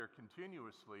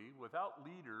continuously without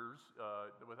leaders,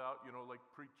 without, like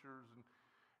preachers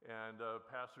and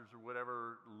pastors or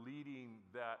whatever leading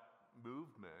that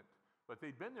movement. But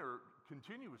they'd been there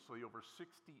continuously over 60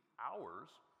 hours,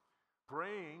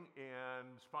 praying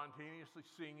and spontaneously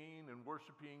singing and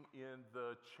worshiping in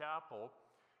the chapel.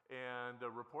 And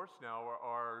reports now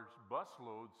are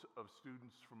busloads of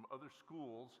students from other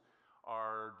schools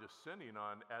are descending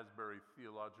on Asbury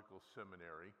Theological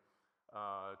Seminary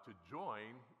to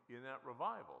join in that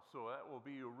revival. So that will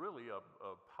be really a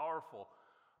powerful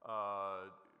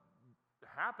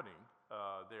happening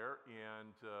there.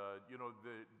 And,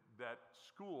 that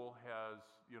school has,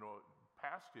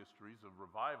 past histories of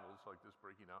revivals like this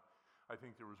breaking out. I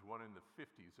think there was one in the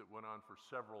 50s that went on for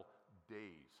several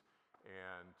days.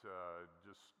 And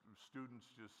just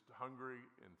students just hungry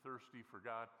and thirsty for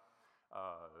God,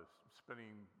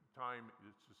 spending time,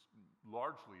 it's just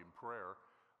largely in prayer,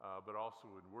 but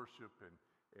also in worship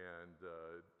and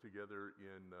together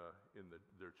in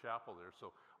their chapel there. So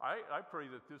I pray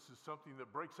that this is something that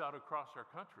breaks out across our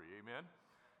country, amen?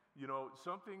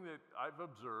 Something that I've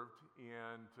observed,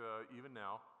 and even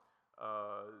now,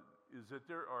 is that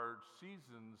there are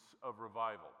seasons of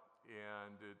revival.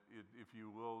 And if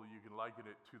you will, you can liken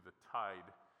it to the tide.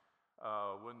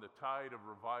 When the tide of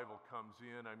revival comes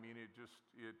in, I mean, it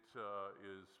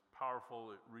is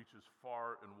powerful. It reaches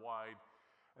far and wide.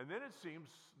 And then it seems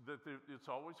that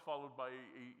it's always followed by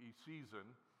a season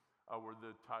where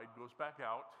the tide goes back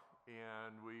out,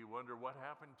 and we wonder what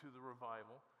happened to the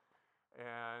revival.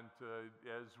 And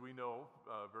as we know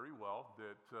very well,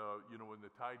 that when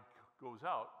the tide goes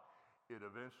out, it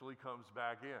eventually comes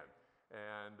back in.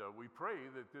 And we pray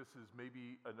that this is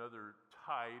maybe another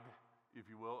tide, if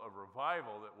you will, of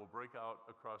revival that will break out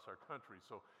across our country.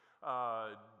 So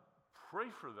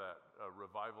pray for that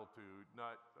revival to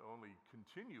not only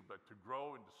continue, but to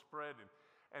grow and to spread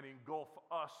and engulf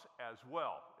us as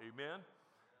well. Amen?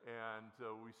 And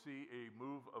we see a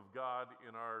move of God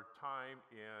in our time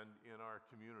and in our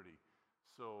community.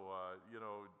 So,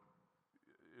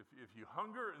 if you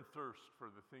hunger and thirst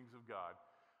for the things of God,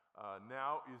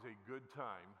 now is a good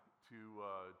time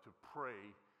to pray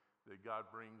that God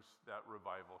brings that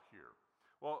revival here.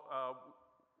 Well,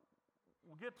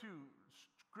 we'll get to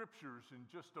scriptures in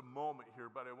just a moment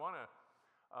here, but I want to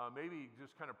maybe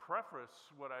just kind of preface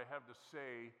what I have to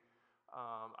say.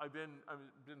 I've been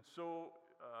so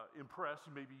impressed,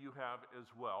 maybe you have as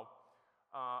well,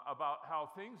 about how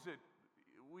things that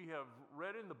we have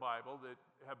read in the Bible that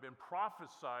have been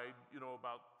prophesied,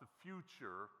 about the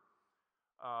future,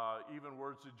 even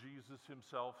words that Jesus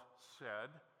himself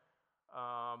said,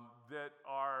 that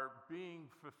are being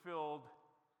fulfilled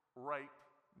right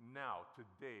now,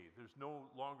 today. There's no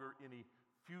longer any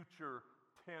future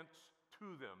tense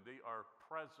to them. They are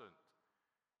present.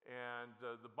 And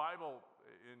the Bible,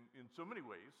 in so many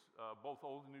ways, both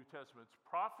Old and New Testaments,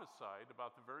 prophesied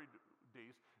about the very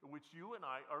days in which you and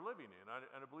I are living in.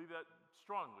 And I believe that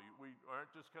strongly. We aren't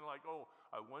just kind of like, oh,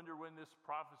 I wonder when this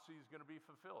prophecy is going to be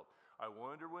fulfilled. I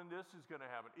wonder when this is going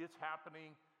to happen. It's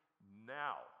happening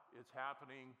now. It's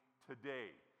happening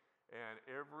today. And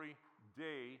every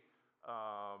day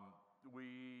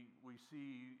we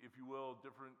see, if you will,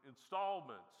 different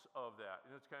installments of that.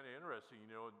 And it's kind of interesting,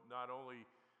 not only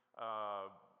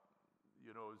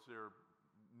is there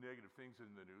negative things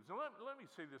in the news. And let me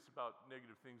say this about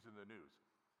negative things in the news.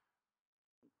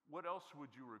 What else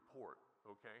would you report,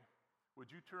 okay? Would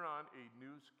you turn on a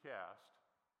newscast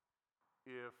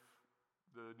if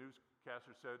the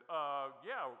newscaster said,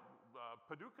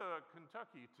 Paducah,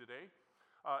 Kentucky today,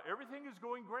 everything is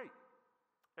going great.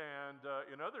 And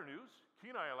in other news,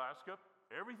 Kenai, Alaska,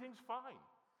 everything's fine.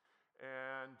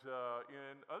 And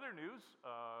in other news,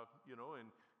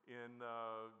 in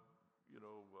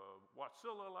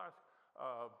Wasilla, Alaska,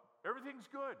 everything's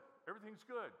good. Everything's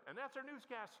good. And that's our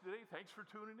newscast today. Thanks for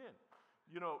tuning in.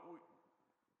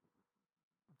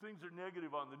 Things are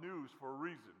negative on the news for a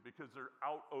reason, because they're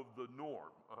out of the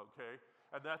norm, okay?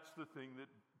 And that's the thing that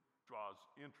draws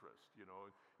interest,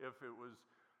 If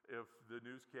the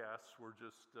newscasts were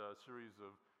just a series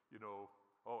of,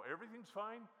 everything's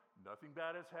fine, nothing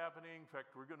bad is happening. In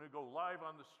fact, we're going to go live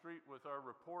on the street with our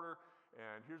reporter,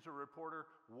 and here's a reporter.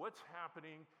 What's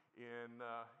happening in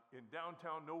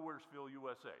downtown Nowheresville,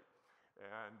 USA?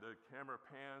 And the camera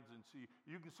pans and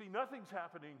you can see nothing's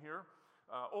happening here.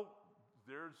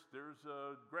 There's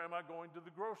grandma going to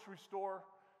the grocery store,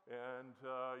 and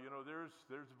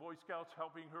there's Boy Scouts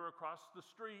helping her across the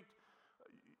street.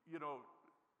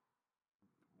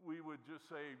 We would just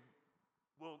say,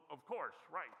 well, of course,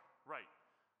 right.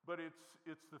 But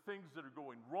it's the things that are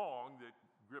going wrong that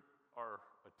grip our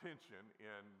attention,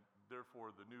 and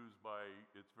therefore the news by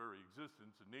its very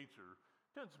existence and nature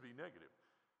tends to be negative.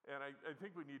 And I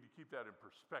think we need to keep that in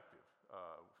perspective.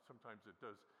 Sometimes it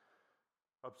does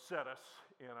upset us,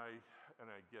 and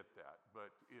I get that,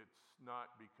 but it's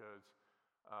not because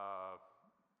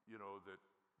that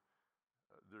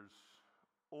there's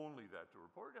only that to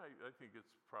report. I think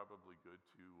it's probably good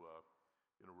to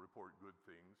report good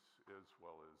things as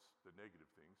well as the negative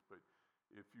things. But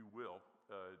if you will,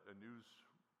 a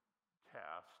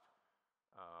newscast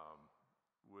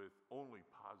with only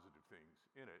positive things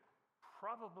in it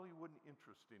probably wouldn't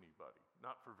interest anybody,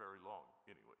 not for very long,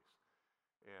 anyways.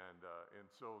 And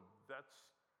so that's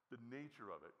the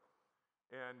nature of it.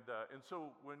 And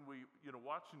so when we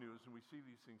watch the news and we see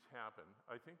these things happen,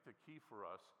 I think the key for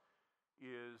us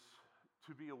is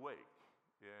to be awake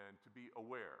and to be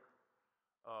aware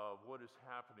of what is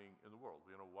happening in the world.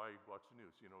 Why watch the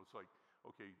news? It's like,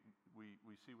 okay,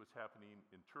 we see what's happening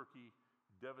in Turkey,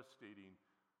 devastating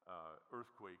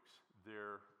earthquakes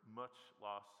there, much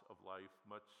loss of life,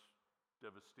 much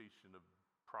devastation of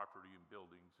property and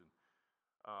buildings, and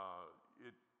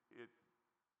it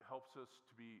helps us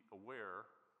to be aware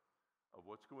of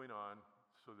what's going on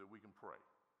so that we can pray.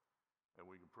 And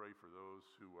we can pray for those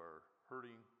who are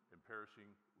hurting and perishing.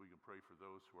 We can pray for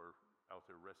those who are out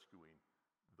there rescuing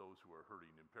those who are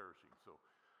hurting and perishing. So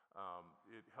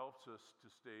it helps us to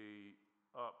stay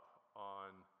up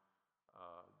on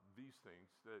these things,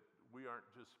 that we aren't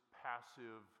just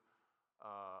passive,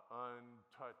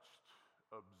 untouched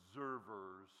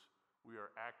observers. We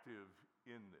are active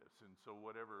in this. And so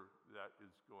whatever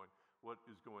what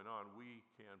is going on, we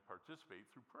can participate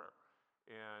through prayer.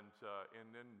 And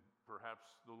then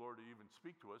perhaps the Lord will even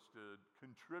speak to us to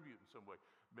contribute in some way.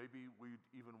 Maybe we'd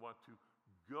even want to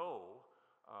go,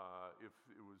 if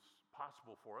it was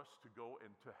possible for us to go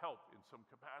and to help in some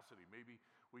capacity. Maybe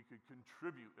we could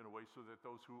contribute in a way so that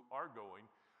those who are going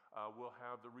will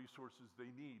have the resources they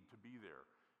need to be there.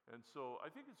 And so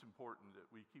I think it's important that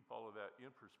we keep all of that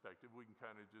in perspective. We can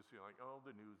kind of just like, oh,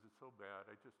 the news is so bad,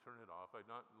 I just turn it off, I'm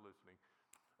not listening.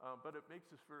 But it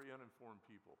makes us very uninformed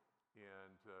people.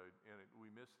 And we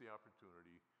miss the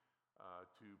opportunity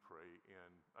to pray.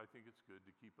 And I think it's good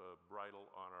to keep a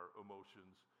bridle on our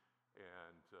emotions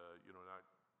and not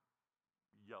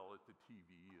yell at the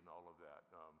TV and all of that.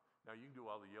 Now you can do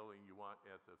all the yelling you want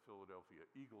at the Philadelphia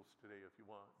Eagles today if you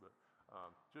want, but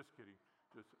just kidding.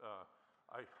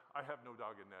 I have no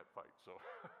dog in that fight, so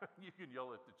you can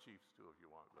yell at the Chiefs too if you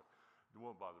want, but it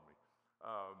won't bother me.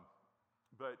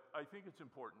 But I think it's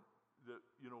important that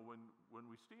when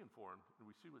we stay informed and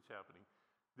we see what's happening,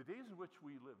 the days in which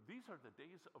we live, these are the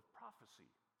days of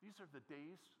prophecy. These are the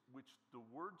days which the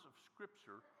words of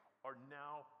Scripture are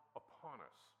now upon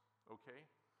us, okay?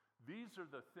 These are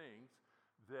the things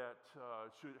that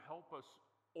should help us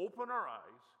open our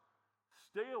eyes,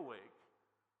 stay awake,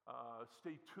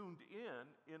 stay tuned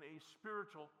in a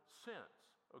spiritual sense,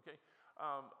 okay?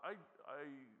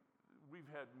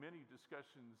 We've had many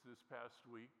discussions this past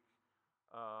week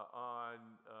on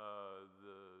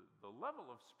the level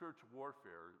of spiritual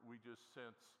warfare we just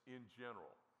sense in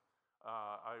general.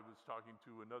 I was talking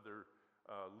to another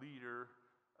leader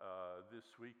this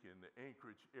week in the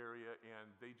Anchorage area,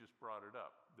 and they just brought it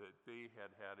up, that they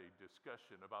had a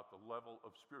discussion about the level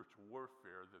of spiritual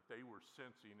warfare that they were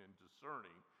sensing and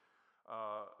discerning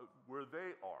where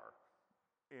they are.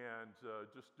 And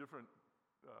just different,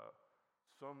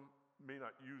 some may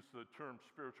not use the term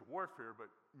spiritual warfare,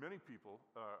 but many people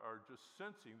are just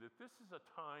sensing that this is a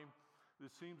time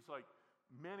that seems like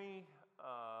many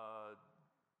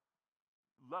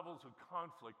levels of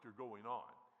conflict are going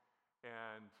on.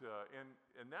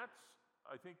 And that's,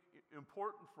 I think,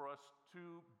 important for us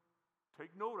to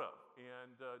take note of.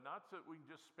 And not that we can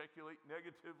just speculate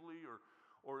negatively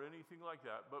or anything like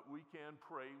that, but we can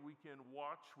pray, we can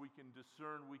watch, we can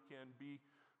discern, we can be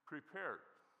prepared.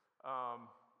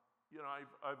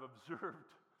 I've observed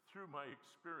through my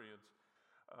experience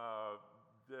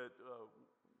that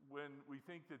when we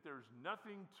think that there's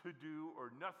nothing to do or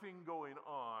nothing going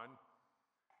on,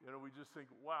 we just think,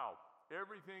 wow,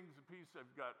 everything's a piece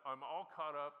I'm all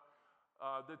caught up,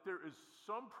 that there is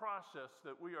some process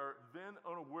that we are then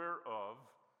unaware of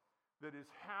that is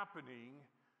happening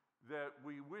that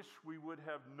we wish we would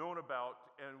have known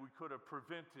about and we could have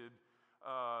prevented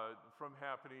from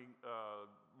happening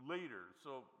later.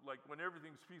 So like when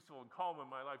everything's peaceful and calm in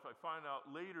my life, I find out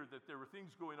later that there were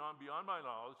things going on beyond my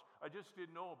knowledge. I just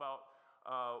didn't know about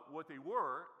what they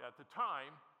were at the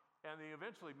time, and they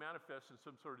eventually manifest in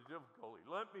some sort of difficulty.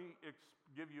 Let me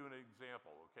give you an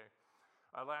example, okay?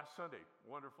 Last Sunday,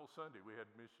 wonderful Sunday, we had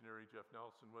missionary Jeff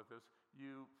Nelson with us.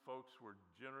 You folks were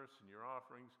generous in your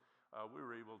offerings. we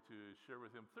were able to share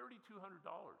with him $3,200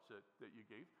 that you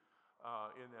gave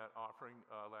in that offering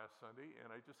last Sunday.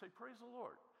 And I just say, praise the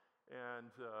Lord.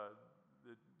 And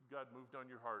that God moved on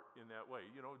your heart in that way.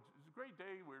 You know, it's a great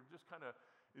day. We're just kind of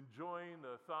enjoying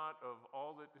the thought of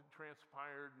all that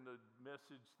transpired and the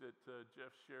message that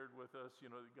Jeff shared with us. You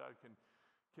know, that God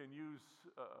can use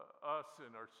us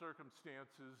and our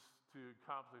circumstances to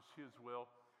accomplish His will.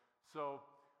 So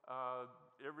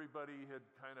everybody had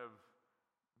kind of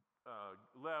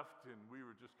left, and we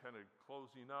were just kind of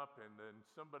closing up, and then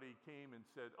somebody came and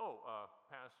said,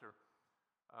 Pastor,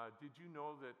 did you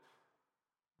know that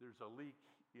there's a leak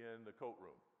in the coat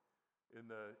room, in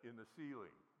the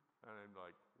ceiling? And I'm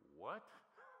like, what?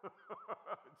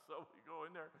 And so we go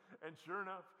in there, and sure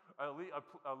enough, a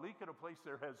leak in a place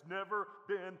there has never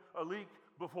been a leak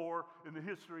before in the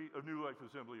history of New Life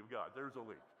Assembly of God. There's a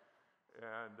leak.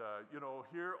 And,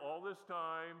 here all this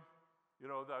time,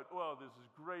 this is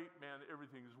great, man,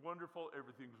 everything is wonderful,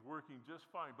 everything's working just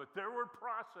fine. But there were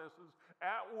processes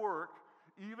at work,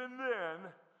 even then,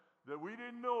 that we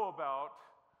didn't know about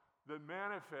that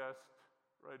manifest,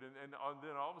 right? And then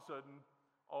all of a sudden,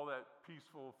 all that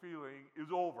peaceful feeling is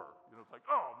over. It's like,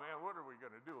 oh man, what are we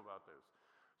going to do about this?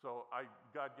 So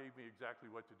God gave me exactly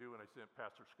what to do, and I sent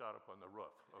Pastor Scott up on the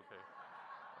roof, okay?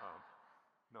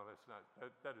 No,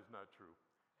 that is not true.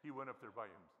 He went up there by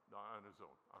him, on his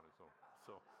own.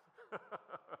 So,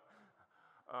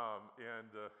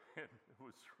 and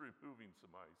was removing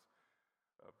some ice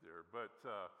up there. But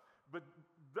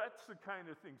that's the kind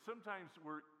of thing. Sometimes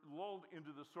we're lulled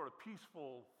into this sort of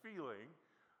peaceful feeling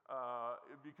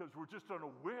because we're just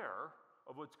unaware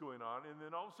of what's going on. And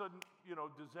then all of a sudden,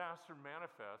 disaster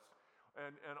manifests.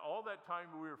 And all that time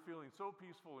we were feeling so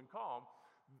peaceful and calm,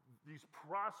 these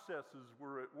processes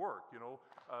were at work,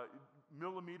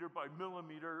 millimeter by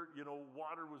millimeter,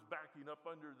 water was backing up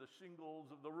under the shingles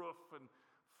of the roof and,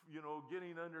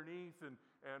 getting underneath and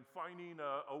finding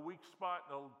a weak spot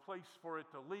and a place for it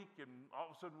to leak. And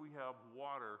all of a sudden we have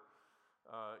water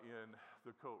in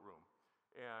the coat room.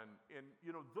 And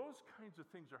those kinds of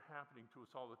things are happening to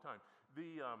us all the time.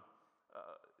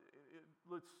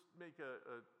 Let's make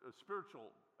a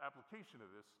spiritual application of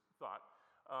this thought.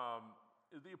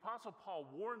 The Apostle Paul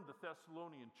warned the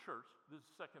Thessalonian church, this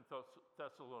is 2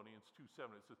 Thessalonians 2:7,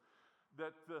 it says,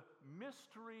 that the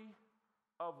mystery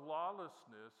of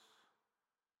lawlessness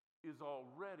is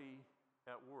already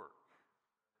at work.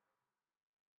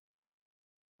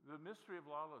 The mystery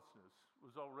of lawlessness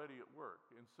was already at work.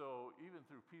 And so even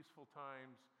through peaceful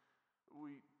times,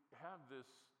 we have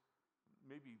this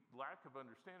maybe lack of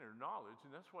understanding or knowledge,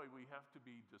 and that's why we have to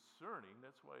be discerning.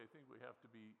 That's why I think we have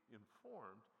to be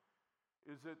informed,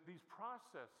 is that these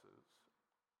processes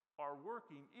are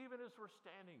working even as we're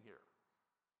standing here.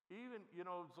 Even,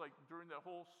 it's like during that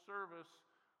whole service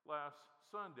last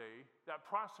Sunday, that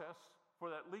process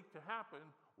for that leak to happen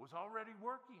was already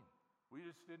working. We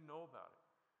just didn't know about it.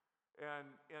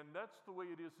 And that's the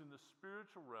way it is in the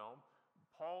spiritual realm.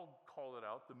 Paul called it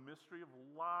out, the mystery of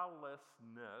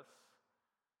lawlessness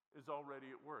is already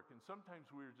at work. And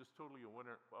sometimes we're just totally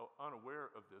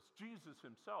unaware of this. Jesus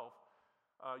himself,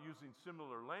 using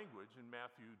similar language in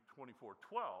Matthew 24:12,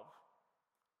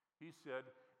 he said,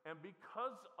 and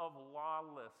because of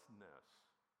lawlessness,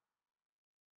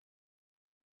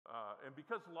 and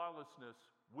because lawlessness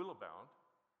will abound,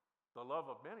 the love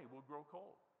of many will grow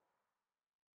cold.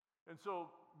 And so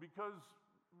because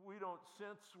we don't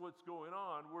sense what's going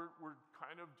on, we're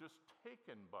kind of just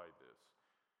taken by this.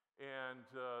 And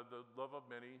the love of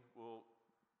many will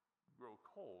grow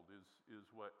cold is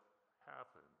what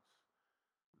happens.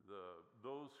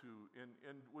 Those who,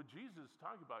 and what Jesus is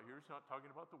talking about here, he's not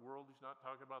talking about the world, he's not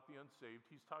talking about the unsaved,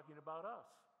 he's talking about us.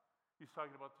 He's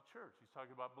talking about the church, he's talking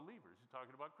about believers, he's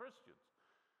talking about Christians.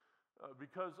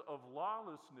 Because of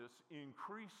lawlessness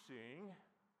increasing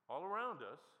all around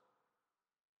us,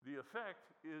 the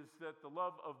effect is that the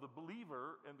love of the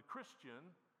believer and the Christian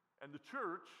and the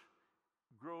church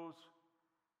grows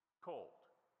cold.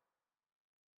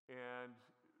 And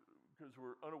because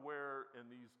we're unaware, and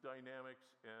these dynamics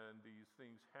and these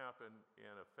things happen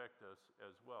and affect us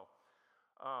as well.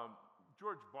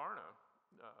 George Barna,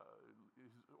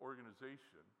 his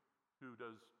organization, who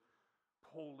does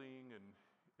polling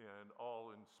and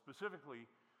all, and specifically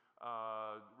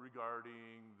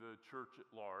regarding the church at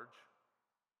large,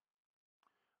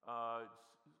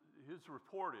 his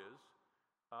report is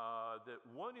that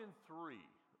 1 in 3,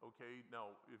 okay,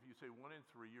 now if you say 1 in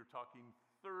 3, you're talking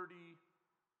 30%,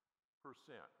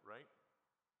 right?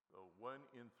 So 1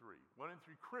 in 3. 1 in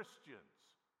 3 Christians,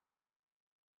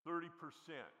 30%,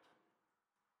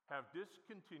 have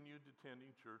discontinued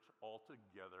attending church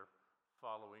altogether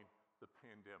following the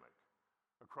pandemic.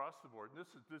 Across the board, and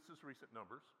this is recent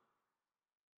numbers,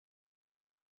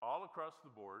 all across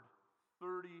the board,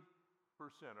 30%,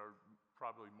 or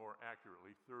probably more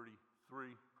accurately, 33%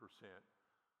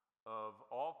 of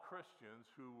all Christians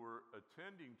who were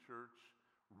attending church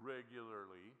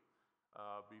regularly,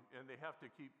 and they have to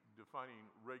keep defining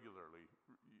regularly.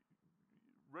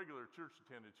 Regular church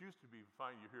attendance used to be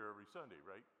fine, you're here every Sunday,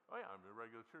 right? Oh yeah, I'm a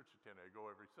regular church attendant, I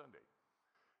go every Sunday.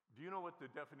 Do you know what the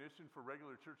definition for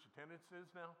regular church attendance is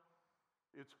now?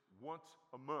 It's once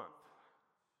a month.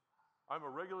 I'm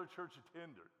a regular church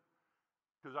attender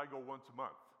because I go once a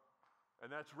month, and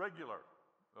that's regular,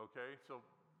 okay? So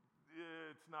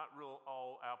it's not real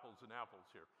all apples and apples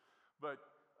here. But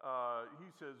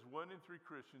he says 1 in 3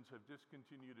 Christians have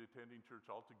discontinued attending church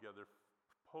altogether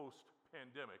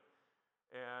post-pandemic.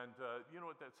 And you know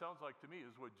what that sounds like to me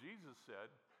is what Jesus said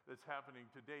that's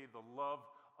happening today. The love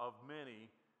of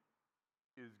many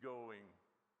is going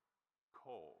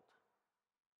cold.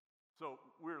 So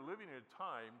we're living in a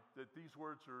time that these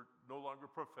words are no longer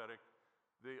prophetic.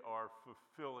 They are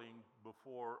fulfilling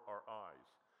before our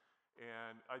eyes.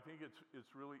 And I think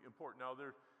it's really important. Now,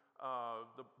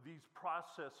 these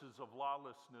processes of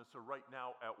lawlessness are right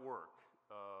now at work.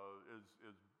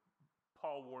 As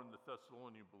Paul warned the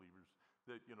Thessalonian believers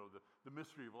that, you know, the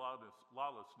mystery of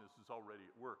lawlessness is already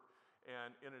at work.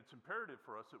 And it's imperative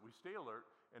for us that we stay alert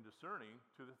and discerning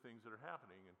to the things that are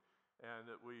happening, and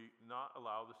that we not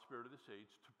allow the spirit of this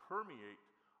age to permeate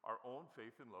our own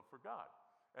faith and love for God.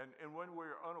 And when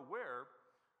we're unaware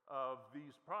of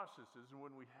these processes, and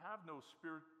when we have no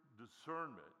spirit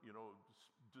discernment, you know,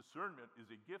 discernment is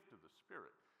a gift of the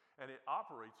Spirit, and it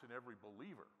operates in every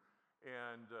believer.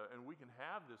 And we can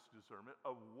have this discernment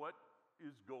of what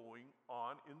is going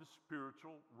on in the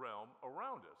spiritual realm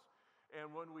around us.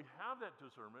 And when we have that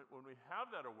discernment, when we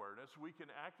have that awareness, we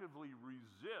can actively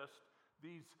resist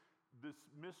this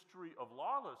mystery of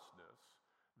lawlessness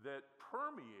that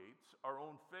permeates our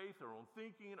own faith, our own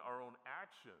thinking, our own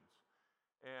actions.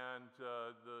 And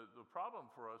the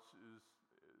problem for us is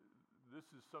this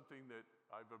is something that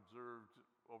I've observed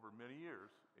over many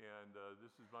years, and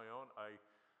this is my own.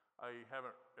 I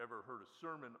haven't ever heard a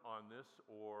sermon on this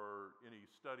or any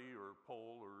study or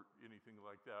poll or anything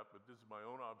like that, but this is my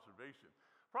own observation.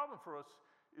 Problem for us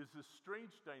is this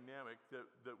strange dynamic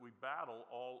that we battle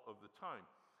all of the time.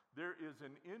 There is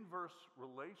an inverse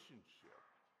relationship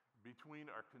between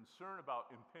our concern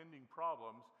about impending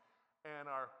problems and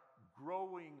our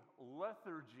growing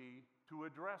lethargy to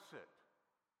address it.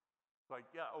 Like,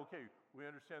 yeah, okay, we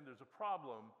understand there's a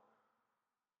problem,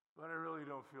 but I really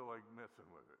don't feel like messing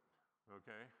with it,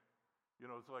 okay?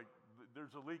 You know, it's like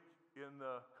there's a leak in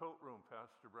the coat room,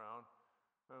 Pastor Brown.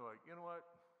 And I'm like, you know what?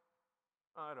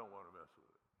 I don't want to mess with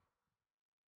it.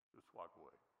 Just walk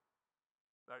away.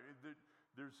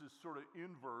 There's this sort of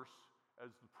inverse.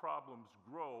 As the problems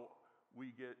grow,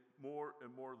 we get more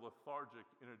and more lethargic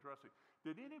in addressing.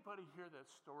 Did anybody hear that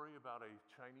story about a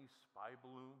Chinese spy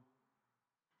balloon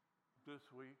this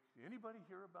week? Anybody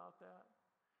hear about that?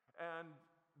 And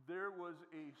there was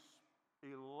a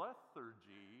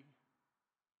lethargy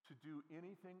to do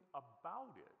anything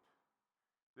about it.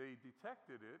 They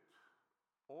detected it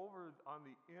over on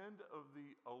the end of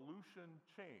the Aleutian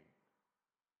chain.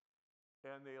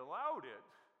 And they allowed it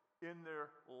in their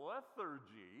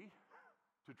lethargy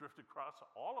to drift across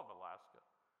all of Alaska,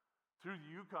 through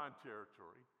the Yukon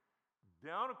Territory,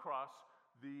 down across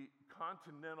the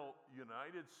continental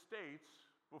United States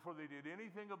before they did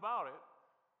anything about it,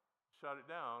 shot it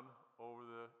down over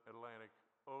the Atlantic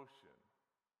Ocean.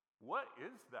 What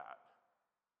is that?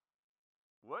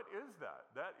 What is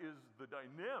that? That is the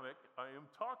dynamic I am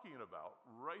talking about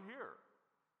right here.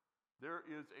 There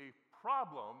is a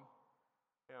problem,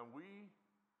 and we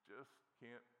just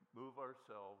can't move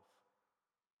ourselves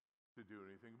to do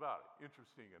anything about it.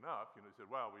 Interesting enough, you know, they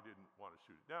said, well, we didn't want to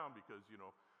shoot it down because, you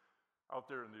know, out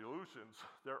there in the Aleutians,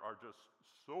 there are just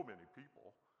so many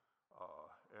people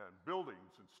and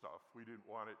buildings and stuff. We didn't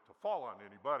want it to fall on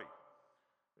anybody.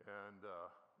 And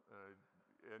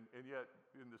yet,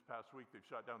 in this past week, they've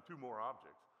shot down 2 more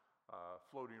objects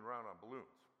floating around on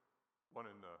balloons, one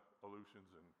in the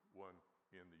Aleutians and one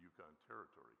in the Yukon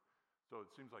Territory. So it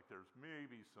seems like there's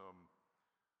maybe some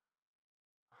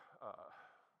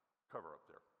cover up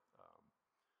there.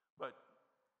 But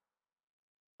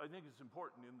I think it's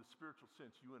important in the spiritual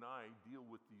sense, you and I deal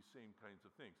with these same kinds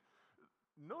of things.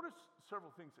 Notice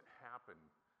several things that happen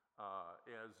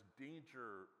as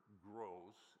danger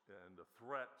grows and the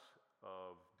threat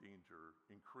of danger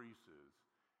increases,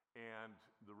 and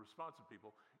the response of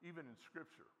people, even in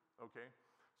Scripture, okay?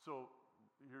 So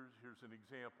here's an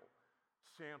example.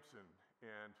 Samson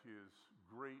and his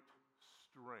great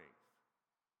strength.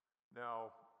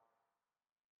 Now,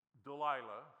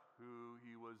 Delilah, who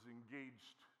he was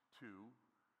engaged to,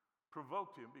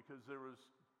 provoked him because there was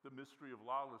the mystery of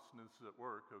lawlessness at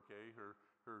work, okay?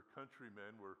 Her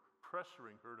countrymen were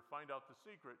pressuring her to find out the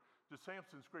secret to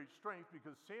Samson's great strength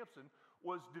because Samson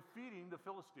was defeating the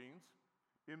Philistines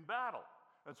in battle.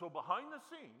 And so behind the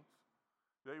scenes,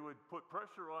 they would put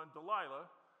pressure on Delilah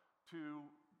to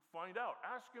find out,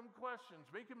 ask him questions,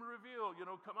 make him reveal,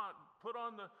 come on, put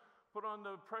on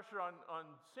the pressure on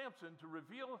Samson to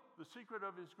reveal the secret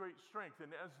of his great strength.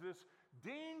 And as this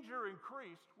danger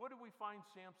increased, what do we find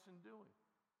Samson doing?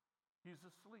 He's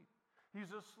asleep. He's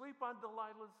asleep on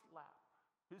Delilah's lap.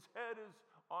 His head is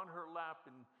on her lap,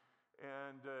 and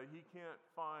he can't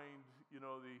find,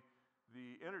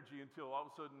 the energy until all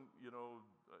of a sudden, 2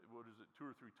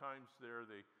 or 3 times there,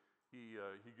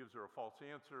 he gives her a false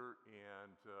answer,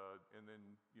 and then,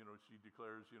 she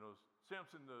declares,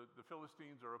 Samson, the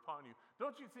Philistines are upon you.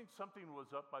 Don't you think something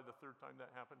was up by the 3rd time that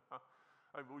happened? Huh?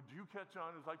 Would you catch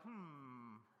on? It's like,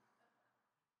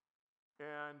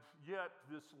 And yet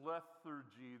this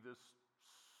lethargy, this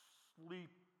sleep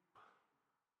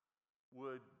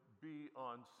would be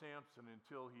on Samson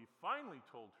until he finally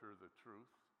told her the truth.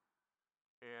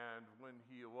 And when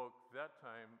he awoke that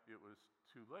time, it was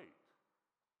too late.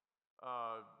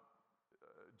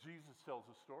 Jesus tells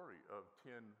a story of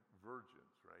 10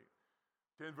 virgins, right?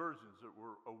 10 virgins that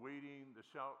were awaiting the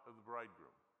shout of the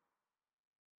bridegroom.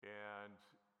 And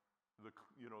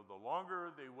the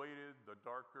longer they waited, the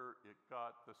darker it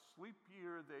got, the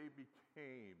sleepier they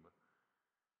became.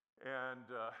 And,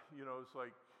 it's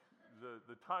like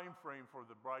the time frame for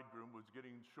the bridegroom was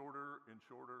getting shorter and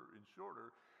shorter and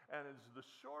shorter. And as the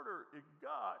shorter it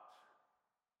got,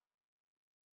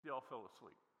 they all fell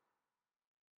asleep.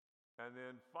 And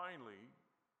then finally,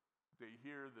 they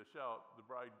hear the shout, the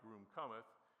bridegroom cometh,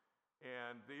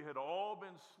 and they had all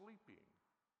been sleeping.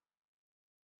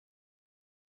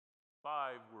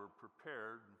 5 were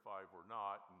prepared and 5 were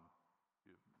not, and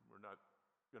we're not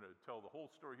going to tell the whole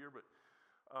story here, but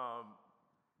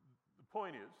the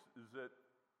point is that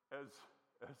as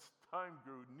time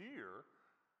grew near,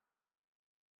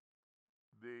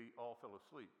 they all fell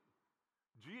asleep.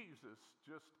 Jesus,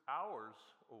 just hours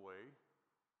away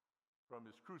from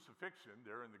his crucifixion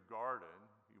there in the garden,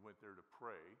 he went there to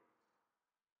pray.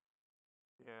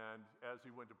 And as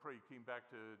he went to pray, he came back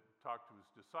to talk to his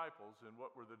disciples. And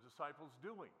what were the disciples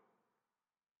doing?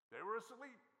 They were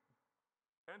asleep.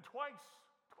 And twice,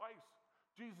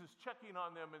 Jesus checking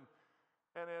on them.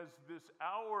 And as this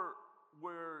hour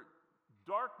where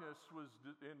darkness was,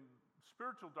 in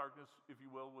spiritual darkness, if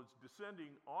you will, was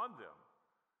descending on them,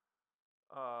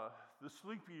 the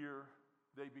sleepier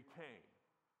they became.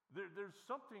 There's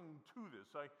something to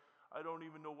this. I don't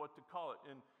even know what to call it.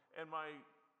 And my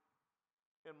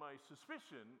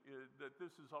suspicion is that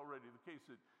this is already the case,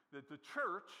 that the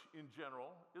church in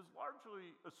general is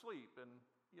largely asleep. And,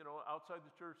 outside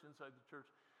the church, inside the church,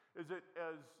 is that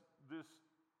as this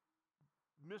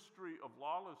mystery of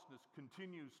lawlessness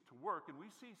continues to work, and we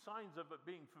see signs of it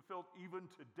being fulfilled even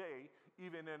today,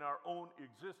 even in our own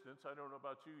existence. I don't know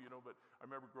about you, but I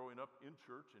remember growing up in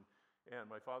church and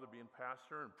my father being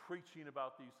pastor and preaching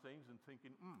about these things and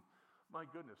thinking, my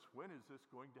goodness, when is this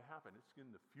going to happen? It's in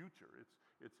the future.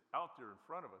 It's out there in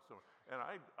front of us. And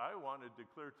I want to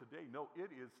declare today, no,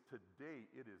 it is today.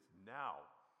 It is now.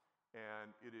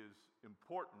 And it is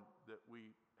important that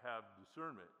we have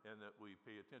discernment and that we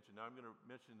pay attention. Now, I'm going to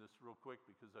mention this real quick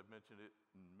because I've mentioned it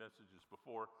in messages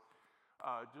before.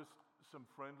 Just some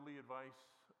friendly advice.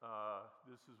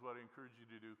 This is what I encourage you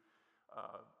to do.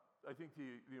 I think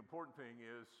the important thing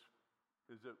is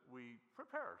that we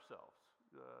prepare ourselves.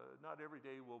 Not every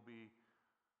day will be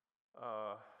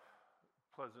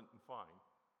pleasant and fine.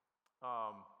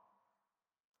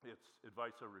 It's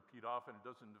advice I repeat often. It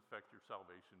doesn't affect your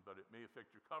salvation, but it may affect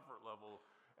your comfort level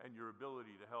and your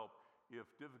ability to help if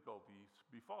difficulties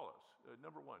befall us.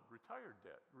 Number 1, retire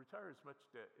debt. Retire as much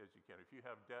debt as you can. If you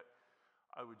have debt,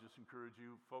 I would just encourage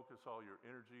you, focus all your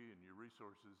energy and your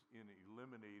resources in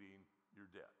eliminating your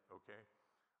debt, okay?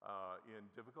 In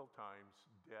difficult times,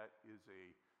 debt is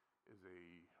a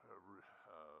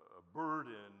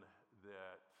burden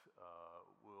that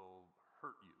will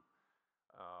hurt you.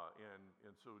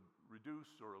 And so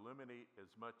reduce or eliminate as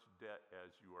much debt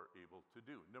as you are able to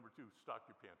do. Number 2, stock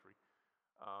your pantry.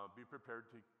 Be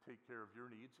prepared to take care of your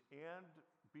needs and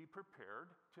be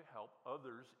prepared to help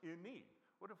others in need.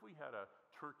 What if we had a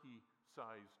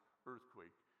Turkey-sized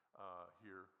earthquake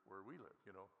here where we live?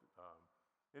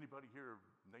 Anybody here of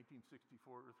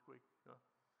 1964 earthquake?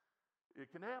 It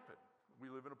can happen.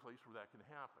 We live in a place where that can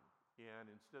happen.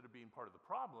 And instead of being part of the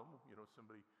problem,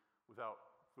 somebody without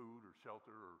food or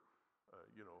shelter or,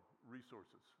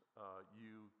 resources,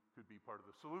 you could be part of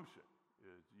the solution.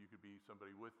 You could be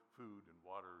somebody with food and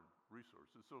water and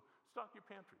resources. So stock your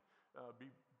pantry.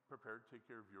 Be prepared to take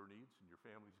care of your needs and your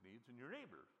family's needs and your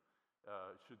neighbors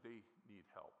should they need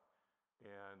help.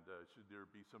 And should there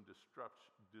be some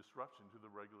disruption to the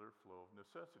regular flow of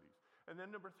necessities. And then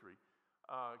number 3,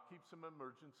 keep some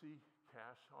emergency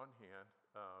cash on hand.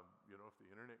 If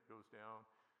the internet goes down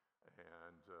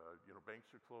and,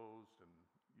 banks are closed and,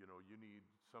 you need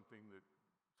something that's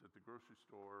at the grocery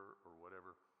store or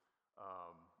whatever,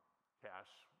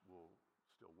 cash will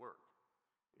still work.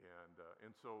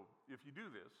 And so if you do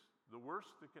this, the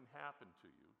worst that can happen to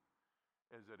you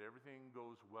is that everything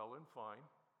goes well and fine,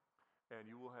 and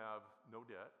you will have no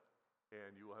debt,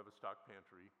 and you will have a stock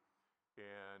pantry,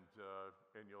 and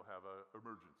you'll have an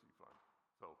emergency fund.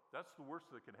 So that's the worst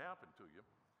that can happen to you.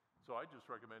 So I just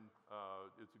recommend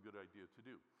it's a good idea to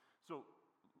do. So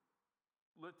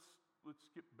let's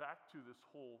get back to this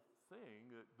whole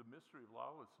thing that the mystery of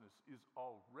lawlessness is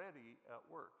already at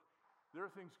work. There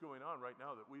are things going on right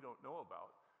now that we don't know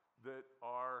about that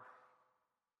are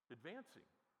advancing,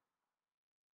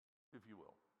 if you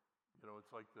will.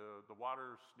 It's like the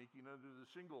water sneaking under the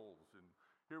shingles, and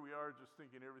here we are just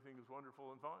thinking everything is wonderful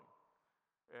and fine.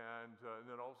 And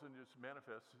then all of a sudden it just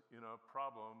manifests in a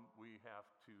problem we have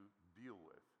to deal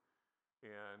with.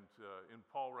 And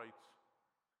Paul writes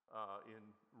in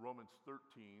Romans 13,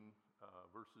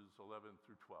 verses 11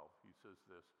 through 12, he says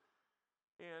this,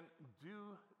 and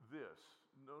do this.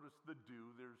 Notice the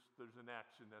do, there's an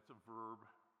action, that's a verb,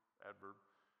 adverb.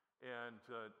 And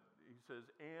he says,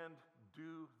 and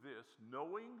do this,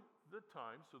 knowing the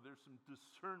time. So there's some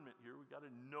discernment here. We've got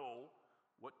to know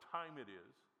what time it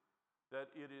is,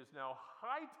 that it is now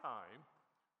high time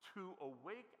to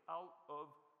awake out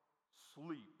of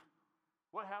sleep.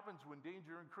 What happens when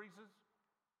danger increases?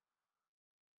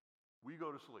 We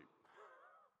go to sleep.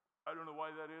 I don't know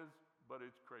why that is, but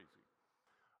it's crazy.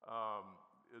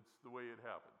 It's the way it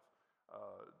happens.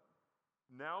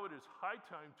 Now it is high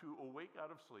time to awake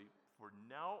out of sleep, for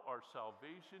now our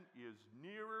salvation is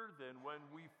nearer than when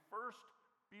we first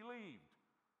believed.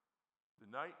 The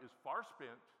night is far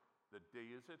spent, the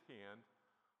day is at hand.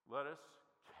 Let us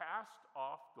cast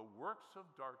off the works of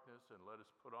darkness and let us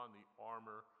put on the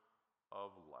armor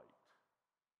of light.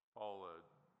 Paul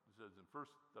says in 1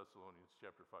 Thessalonians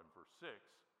chapter 5, verse 6,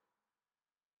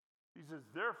 he says,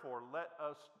 therefore, let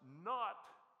us not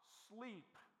sleep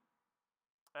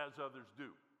as others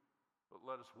do, but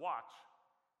let us watch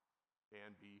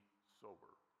and be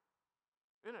sober.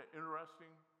 Isn't it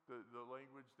interesting, the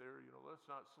language there? Let us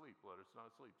not sleep, let us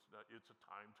not sleep. It's a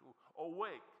time to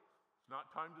awake. It's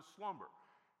not time to slumber.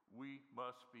 We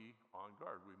must be on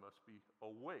guard. We must be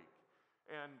awake.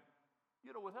 And,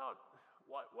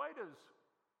 why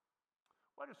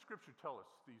does Scripture tell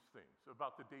us these things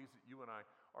about the days that you and I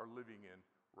are living in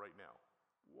right now?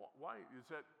 Why is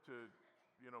that to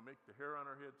make the hair on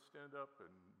our head stand up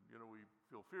and, we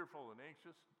feel fearful and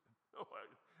anxious? No,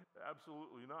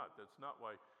 absolutely not. That's not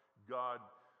why God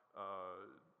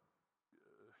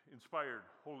inspired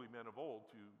holy men of old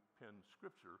to pen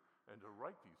Scripture and to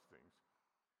write these things,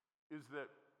 is that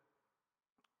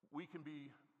we can be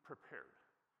prepared.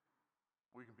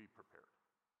 We can be prepared.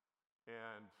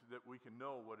 And that we can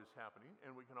know what is happening,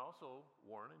 and we can also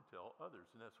warn and tell others,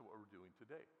 and that's what we're doing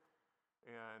today.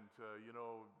 And,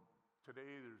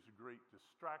 today there's a great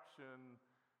distraction.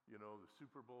 The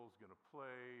Super Bowl is going to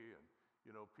play, and,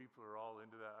 people are all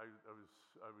into that. I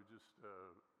was just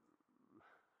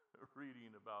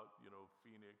reading about,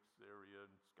 Phoenix area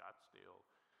and Scottsdale,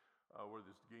 where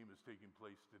this game is taking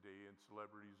place today, and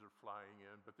celebrities are flying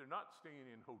in, but they're not staying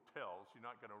in hotels. You're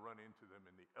not going to run into them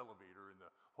in the elevator in the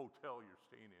hotel you're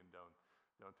staying in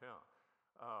downtown.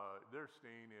 They're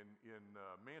staying in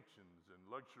mansions and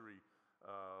luxury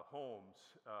homes,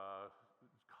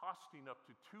 costing up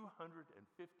to $250,000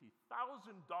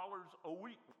 a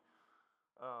week.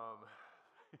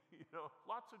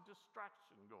 Lots of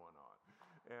distraction going on,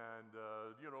 and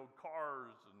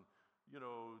cars and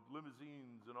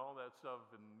limousines and all that stuff,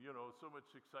 and so much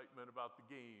excitement about the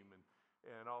game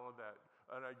and all of that.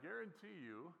 And I guarantee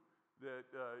you that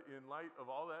in light of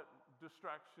all that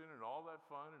distraction and all that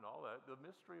fun and all that, the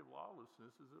mystery of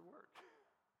lawlessness is at work.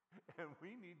 And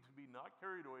we need to be not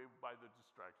carried away by the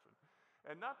distraction.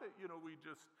 And not that, we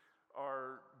just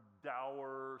are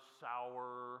dour,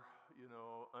 sour,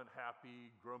 unhappy,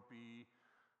 grumpy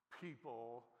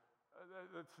people.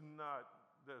 That's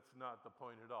not the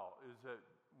point at all, is that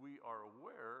we are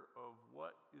aware of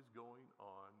what is going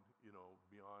on,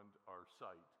 beyond our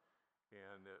sight.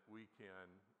 and that we can,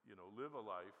 live a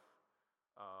life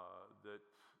that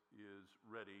is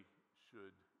ready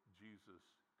should Jesus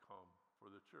come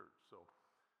for the church. So,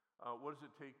 what does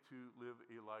it take to live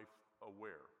a life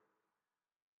aware?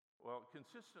 Well,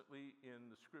 consistently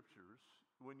in the scriptures,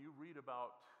 when you read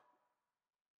about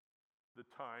the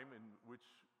time in which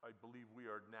I believe we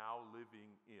are now living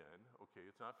in, okay,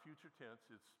 it's not future tense,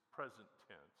 it's present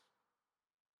tense.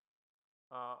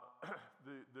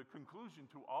 The conclusion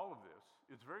to all of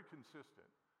this is very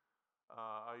consistent.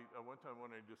 One time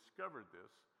when I discovered this,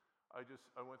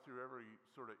 I went through every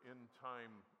sort of end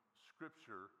time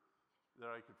scripture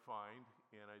that I could find,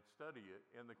 and I'd study it,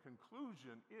 and the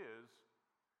conclusion is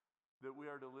that we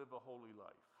are to live a holy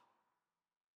life.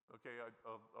 Okay,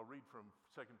 I'll read from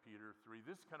 2 Peter 3.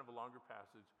 This is kind of a longer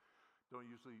passage. Don't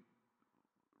usually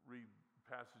read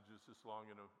passages this long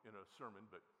in a sermon,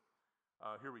 but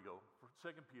here we go.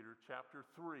 2 Peter chapter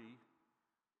 3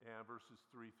 and verses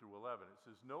 3 through 11. It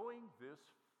says, knowing this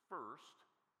first,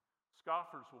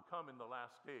 scoffers will come in the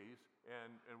last days,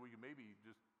 and we can maybe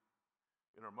just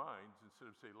in our minds, instead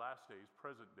of say last days,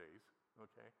 present days,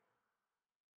 okay?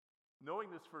 Knowing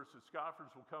this first, that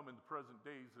scoffers will come in the present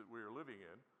days that we are living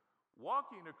in,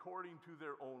 walking according to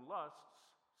their own lusts,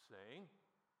 saying,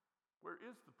 where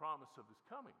is the promise of his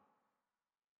coming?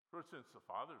 For since the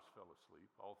fathers fell asleep,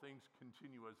 all things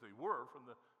continue as they were from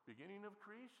the beginning of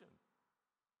creation.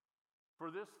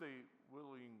 For this they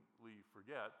willingly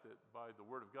forget that by the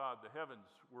word of God the heavens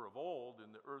were of old,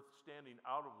 and the earth standing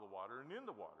out of the water and in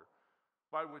the water,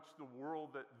 by which the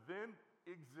world that then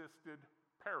existed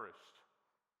perished,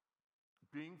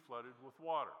 being flooded with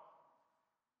water.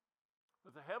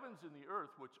 But the heavens and the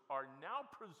earth, which are now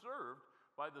preserved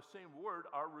by the same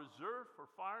word, are reserved for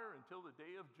fire until the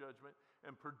day of judgment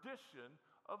and perdition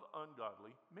of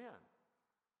ungodly men.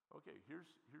 Okay, here's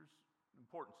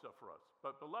important stuff for us.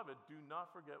 But beloved, do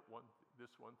not forget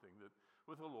this one thing, that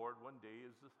with the Lord 1 day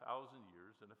is 1,000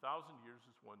 years, and 1,000 years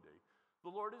is 1 day.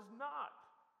 The Lord is not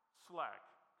slack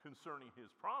concerning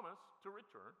his promise to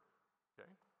return, okay,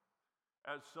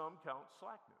 as some count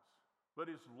slackness, but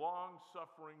is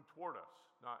long-suffering toward us,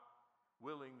 not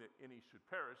willing that any should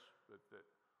perish, but that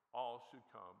all should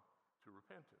come to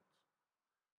repentance.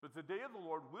 But the day of the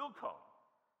Lord will come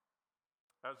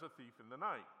as a thief in the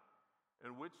night,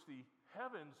 in which the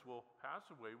heavens will pass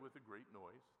away with a great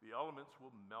noise, the elements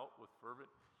will melt with fervent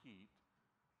heat,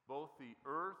 both the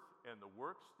earth and the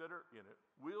works that are in it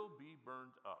will be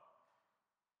burned up.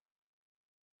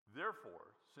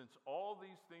 Therefore, since all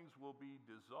these things will be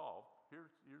dissolved,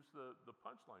 here's the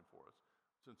punchline for us.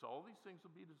 Since all these things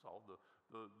will be dissolved,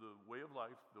 the way of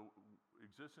life, the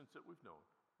existence that we've known,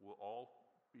 will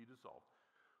all be dissolved.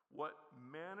 What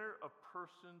manner of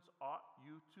persons ought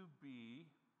you to be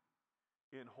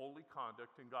in holy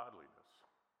conduct and godliness?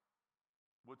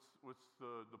 What's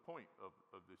the point of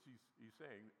this? He's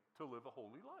saying to live a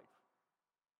holy life.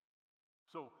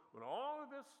 So when all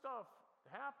of this stuff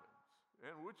happens,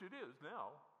 and which it is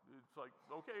now, it's like,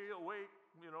 okay, awake,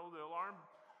 the alarm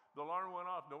went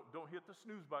off. Don't hit the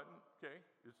snooze button. Okay,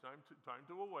 it's time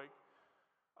to awake.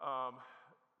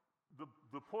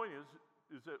 The point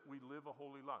is that we live a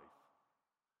holy life.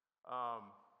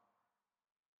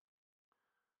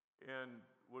 And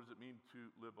what does it mean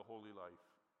to live a holy life?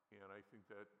 And I think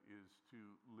that is to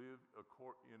live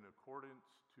in accordance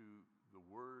to the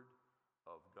Word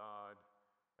of God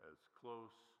as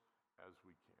close as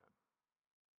we can.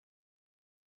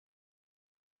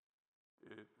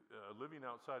 Living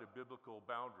outside of biblical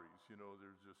boundaries,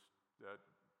 there's just, that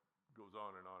goes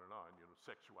on and on and on.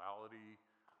 Sexuality,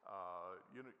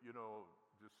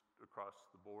 just across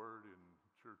the board in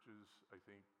churches, I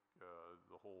think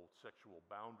the whole sexual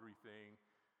boundary thing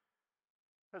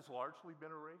has largely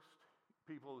been erased.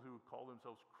 People who call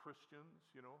themselves Christians,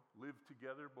 live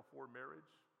together before marriage,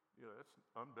 that's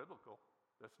unbiblical.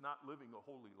 That's not living a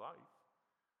holy life.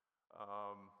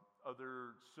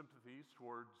 Other sympathies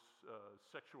towards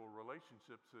sexual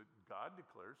relationships that God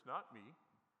declares, not me,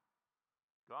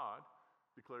 God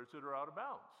declares that are out of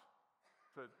bounds.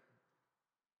 That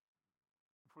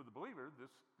for the believer, this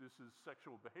is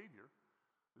sexual behavior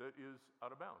that is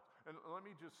out of bounds. And let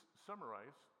me just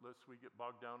summarize, lest we get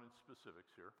bogged down in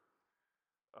specifics here.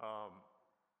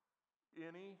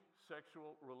 Any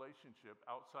sexual relationship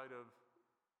outside of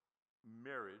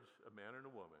marriage, a man and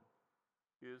a woman,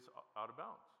 is out of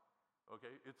bounds.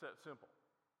 Okay? It's that simple.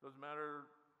 Doesn't matter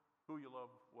who you love,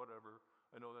 whatever.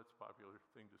 I know that's a popular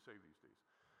thing to say these days.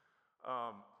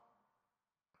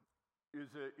 Is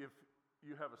that if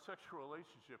you have a sexual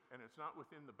relationship and it's not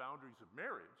within the boundaries of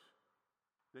marriage,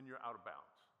 then you're out of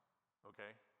bounds.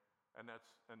 Okay? And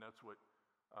that's what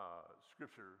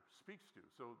Scripture speaks to.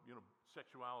 So,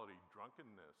 sexuality,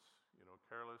 drunkenness,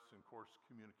 careless and coarse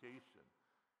communication,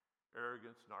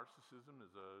 arrogance, narcissism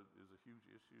is a huge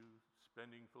issue,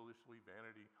 spending foolishly,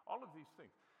 vanity, all of these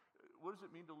things. What does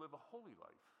it mean to live a holy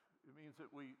life? It means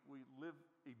that we live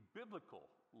a biblical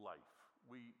life.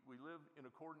 We live in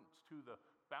accordance to the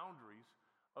boundaries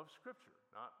of Scripture,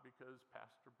 not because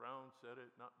Pastor Brown said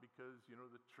it, not because,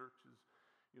 the church is,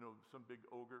 some big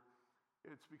ogre.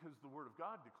 It's because the Word of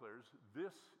God declares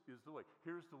this is the way.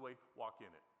 Here's the way, walk in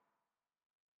it.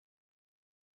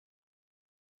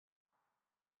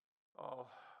 I'll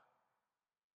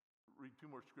read two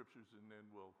more scriptures and then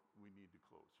we need to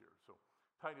close here. So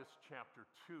Titus chapter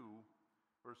 2,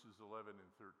 verses 11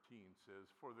 and 13 says,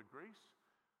 "For the grace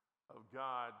of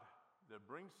God that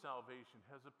brings salvation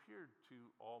has appeared to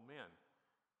all men,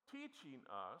 teaching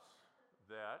us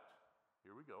that,"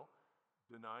 here we go,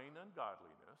 "denying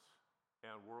ungodliness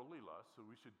and worldly lust," so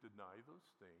we should deny those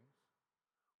things,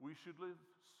 "we should live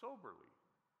soberly,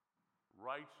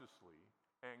 righteously,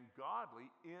 and godly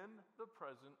in the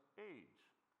present age,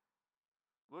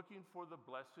 looking for the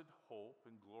blessed hope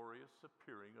and glorious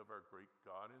appearing of our great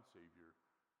God and Savior,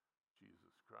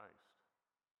 Jesus Christ."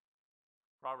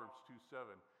 Proverbs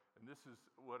 2:7, and this is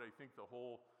what I think the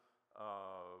whole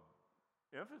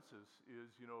emphasis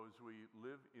is, as we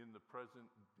live in the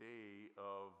present day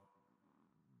of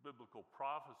biblical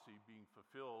prophecy being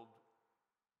fulfilled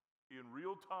in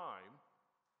real time.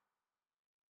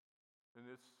 And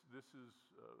this is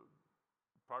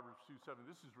Proverbs 2:7.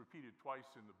 This is repeated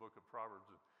twice in the book of Proverbs.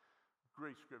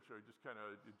 Great scripture. It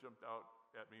jumped out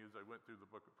at me as I went through the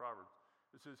book of Proverbs.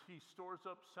 It says, "He stores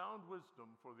up sound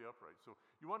wisdom for the upright." So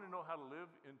you want to know how to live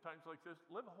in times like this?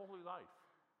 Live a holy life.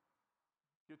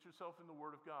 Get yourself in the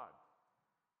Word of God.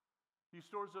 "He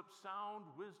stores up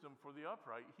sound wisdom for the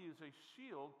upright. He is a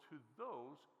shield to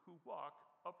those who walk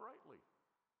uprightly."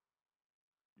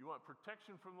 You want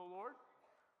protection from the Lord?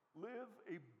 Live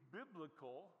a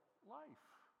biblical life.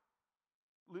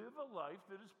 Live a life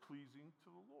that is pleasing to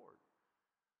the Lord.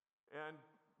 And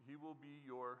He will be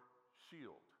your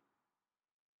shield.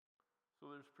 So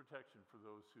there's protection for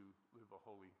those who live a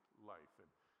holy life.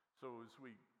 And so as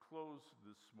we close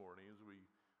this morning, as we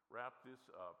wrap this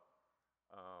up,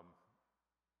 I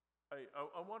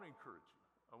want to encourage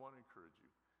you.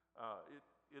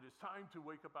 It is time to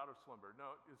wake up out of slumber.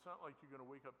 Now, it's not like you're going to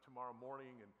wake up tomorrow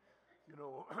morning and,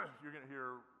 you're going to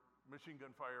hear machine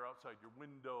gun fire outside your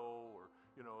window, or,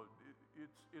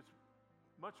 it's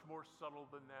much more subtle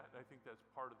than that. And I think that's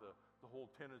part of the whole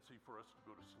tendency for us to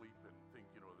go to sleep and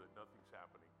think, that nothing's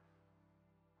happening.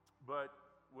 But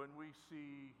when we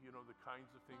see, the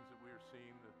kinds of things that we are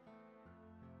seeing, the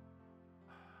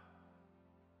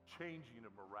changing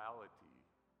of morality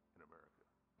in America,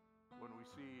 when we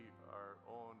see our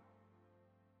own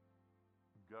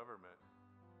government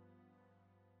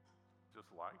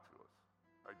just lie to us.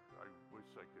 I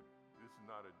wish I could. This is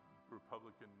not a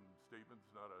Republican statement.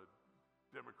 It's not a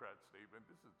Democrat statement.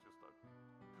 This is just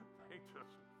they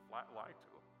just flat lie to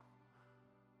them.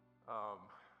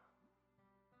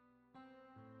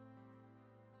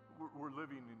 We're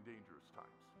living in dangerous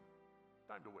times.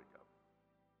 Time to wake up.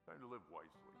 Time to live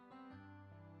wisely.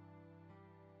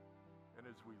 And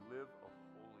as we live a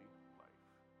holy life,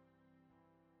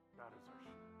 God is our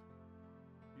shield.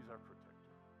 He's our protector.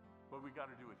 But we got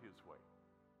to do it His way.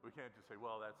 We can't just say,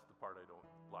 well, that's the part I don't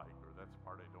like, or that's the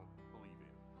part I don't believe in.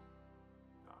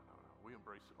 No. We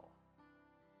embrace it all.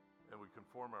 And we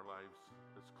conform our lives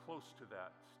as close to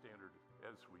that standard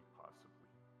as we possibly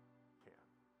can.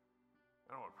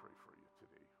 And I want to pray for you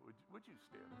today. Would you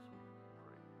stand as we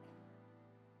pray?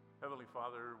 Heavenly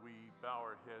Father, we bow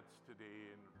our heads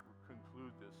today and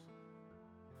conclude this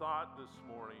thought this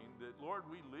morning that, Lord,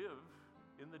 we live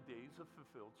in the days of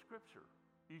fulfilled Scripture.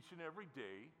 Each and every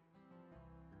day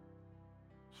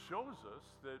shows us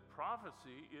that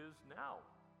prophecy is now.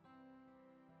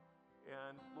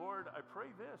 And Lord, I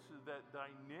pray this, is that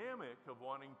dynamic of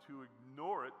wanting to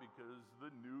ignore it because the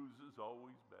news is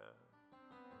always bad.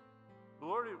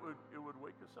 Lord, it would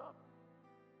wake us up.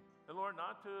 And Lord,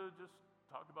 not to just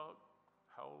talk about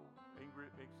how angry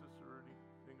it makes us or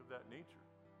anything of that nature,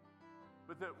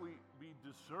 but that we be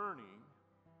discerning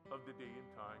of the day and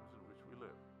times in which we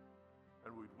live.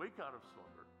 And we'd wake out of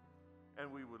slumber, and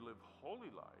we would live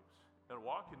holy lives and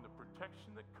walk in the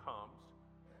protection that comes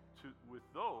with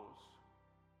those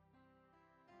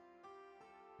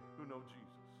who know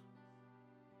Jesus.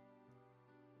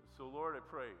 So, Lord, I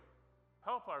pray,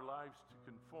 help our lives to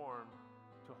conform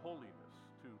to holiness,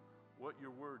 to what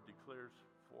your word declares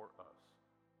for us.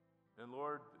 And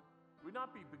Lord, we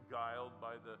not be beguiled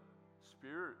by the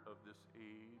spirit of this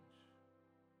age,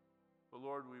 But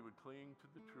Lord, we would cling to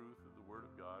the truth of the Word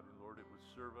of God, and Lord, it would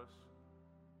serve us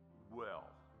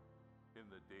well in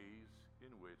the days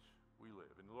in which we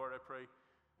live. And Lord, I pray,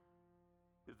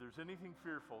 if there's anything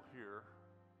fearful here,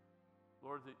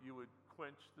 Lord, that you would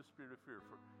quench the spirit of fear.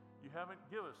 For you haven't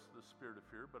given us the spirit of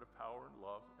fear, but of power and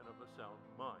love and of a sound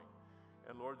mind.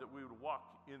 And Lord, that we would walk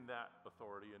in that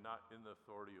authority and not in the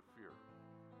authority of fear.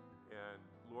 And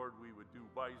Lord, we would do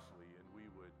wisely, and we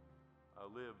would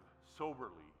live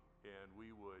soberly, and we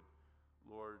would,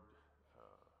 Lord,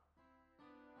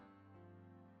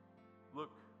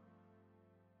 look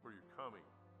where you're coming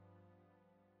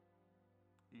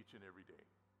each and every day.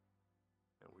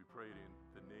 And we pray it in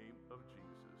the name of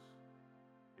Jesus.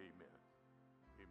 Amen.